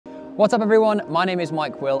What's up everyone, my name is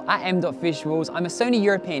Mike Will at M.visuals. I'm a Sony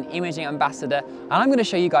European Imaging Ambassador and I'm going to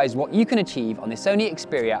show you guys what you can achieve on the Sony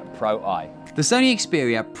Xperia Pro-I. The Sony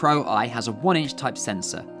Xperia Pro-I has a 1-inch type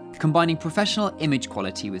sensor, combining professional image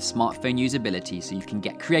quality with smartphone usability so you can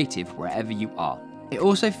get creative wherever you are. It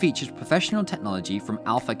also features professional technology from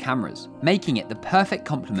Alpha cameras, making it the perfect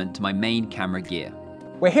complement to my main camera gear.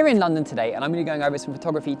 We're here in London today and I'm going to be going over some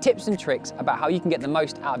photography tips and tricks about how you can get the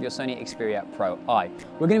most out of your Sony Xperia Pro-I.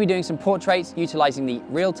 We're going to be doing some portraits utilising the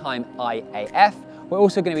real-time IAF. We're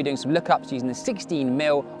also going to be doing some lookups using the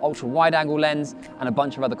 16mm ultra wide angle lens and a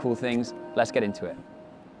bunch of other cool things. Let's get into it.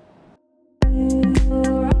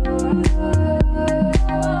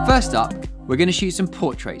 First up, we're going to shoot some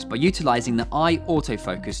portraits by utilising the eye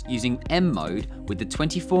autofocus using M mode with the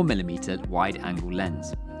 24mm wide angle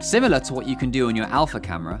lens. Similar to what you can do on your Alpha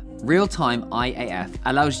camera, real-time IAF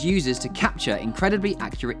allows users to capture incredibly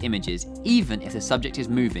accurate images even if the subject is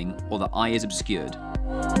moving or the eye is obscured.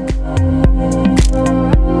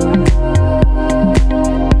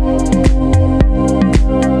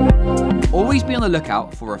 Always be on the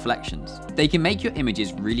lookout for reflections. They can make your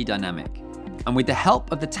images really dynamic. And with the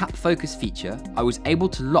help of the tap focus feature, I was able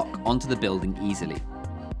to lock onto the building easily.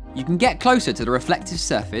 You can get closer to the reflective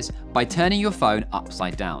surface by turning your phone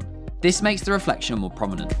upside down. This makes the reflection more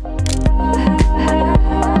prominent.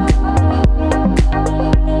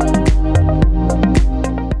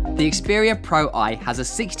 The Xperia Pro-I has a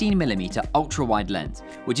 16mm ultra-wide lens,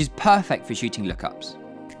 which is perfect for shooting lookups.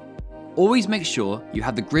 Always make sure you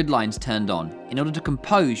have the grid lines turned on in order to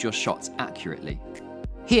compose your shots accurately.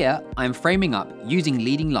 Here, I am framing up using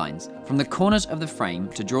leading lines from the corners of the frame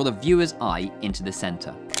to draw the viewer's eye into the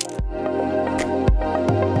center.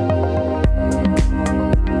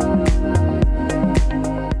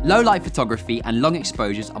 Low light photography and long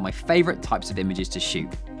exposures are my favorite types of images to shoot.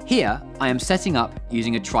 Here, I am setting up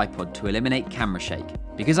using a tripod to eliminate camera shake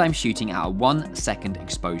because I'm shooting at a 1-second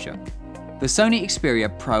exposure. The Sony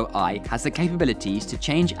Xperia Pro-I has the capabilities to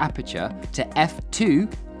change aperture to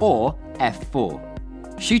f2 or f4.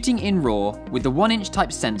 Shooting in RAW with the 1-inch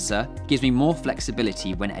type sensor gives me more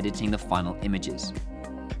flexibility when editing the final images.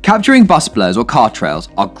 Capturing bus blurs or car trails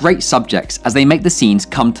are great subjects as they make the scenes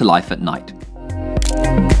come to life at night.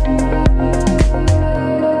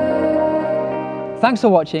 Thanks for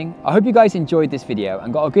watching. I hope you guys enjoyed this video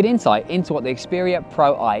and got a good insight into what the Xperia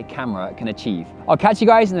Pro-I camera can achieve. I'll catch you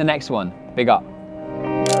guys in the next one. Big up.